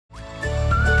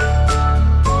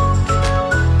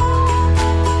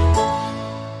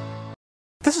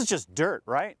is just dirt,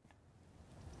 right?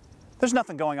 There's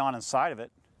nothing going on inside of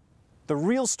it. The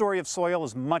real story of soil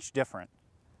is much different.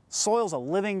 Soil is a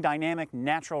living, dynamic,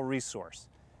 natural resource.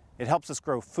 It helps us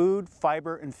grow food,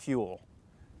 fiber, and fuel.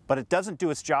 But it doesn't do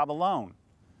its job alone.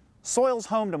 Soil's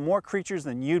home to more creatures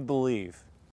than you'd believe.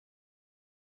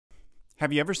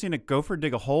 Have you ever seen a gopher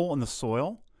dig a hole in the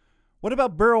soil? What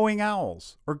about burrowing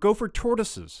owls or gopher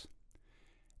tortoises?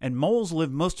 And moles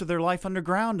live most of their life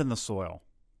underground in the soil.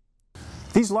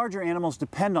 These larger animals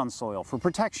depend on soil for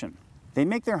protection. They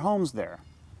make their homes there.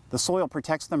 The soil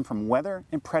protects them from weather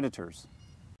and predators.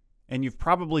 And you've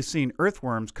probably seen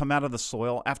earthworms come out of the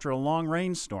soil after a long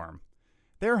rainstorm.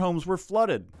 Their homes were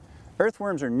flooded.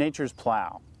 Earthworms are nature's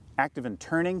plow, active in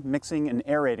turning, mixing, and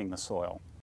aerating the soil.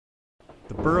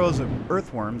 The burrows of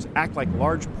earthworms act like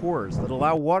large pores that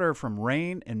allow water from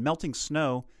rain and melting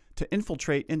snow to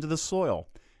infiltrate into the soil,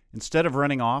 instead of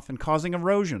running off and causing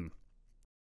erosion.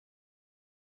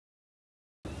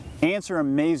 Ants are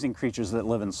amazing creatures that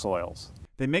live in soils.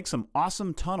 They make some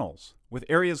awesome tunnels, with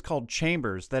areas called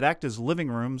chambers that act as living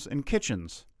rooms and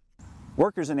kitchens.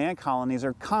 Workers in ant colonies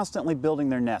are constantly building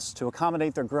their nests to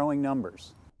accommodate their growing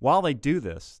numbers. While they do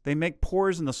this, they make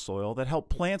pores in the soil that help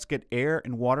plants get air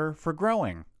and water for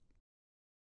growing.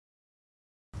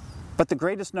 But the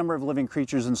greatest number of living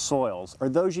creatures in soils are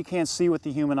those you can't see with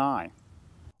the human eye.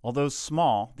 Although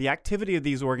small, the activity of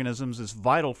these organisms is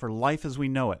vital for life as we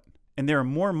know it. And there are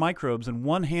more microbes in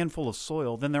one handful of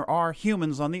soil than there are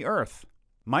humans on the earth.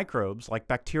 Microbes, like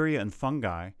bacteria and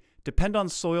fungi, depend on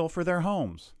soil for their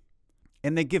homes.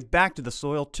 And they give back to the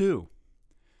soil too.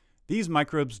 These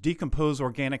microbes decompose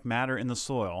organic matter in the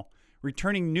soil,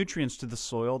 returning nutrients to the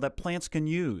soil that plants can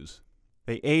use.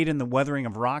 They aid in the weathering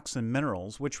of rocks and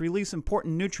minerals, which release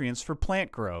important nutrients for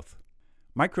plant growth.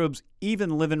 Microbes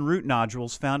even live in root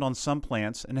nodules found on some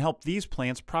plants and help these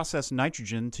plants process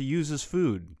nitrogen to use as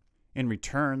food. In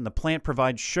return, the plant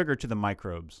provides sugar to the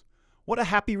microbes. What a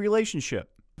happy relationship!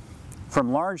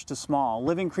 From large to small,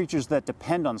 living creatures that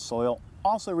depend on soil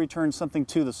also return something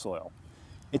to the soil.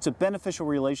 It's a beneficial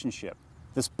relationship.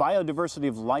 This biodiversity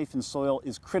of life in soil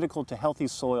is critical to healthy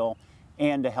soil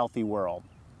and a healthy world.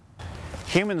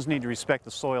 Humans need to respect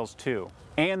the soils too,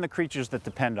 and the creatures that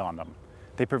depend on them.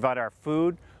 They provide our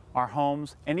food, our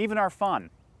homes, and even our fun.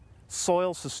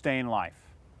 Soils sustain life.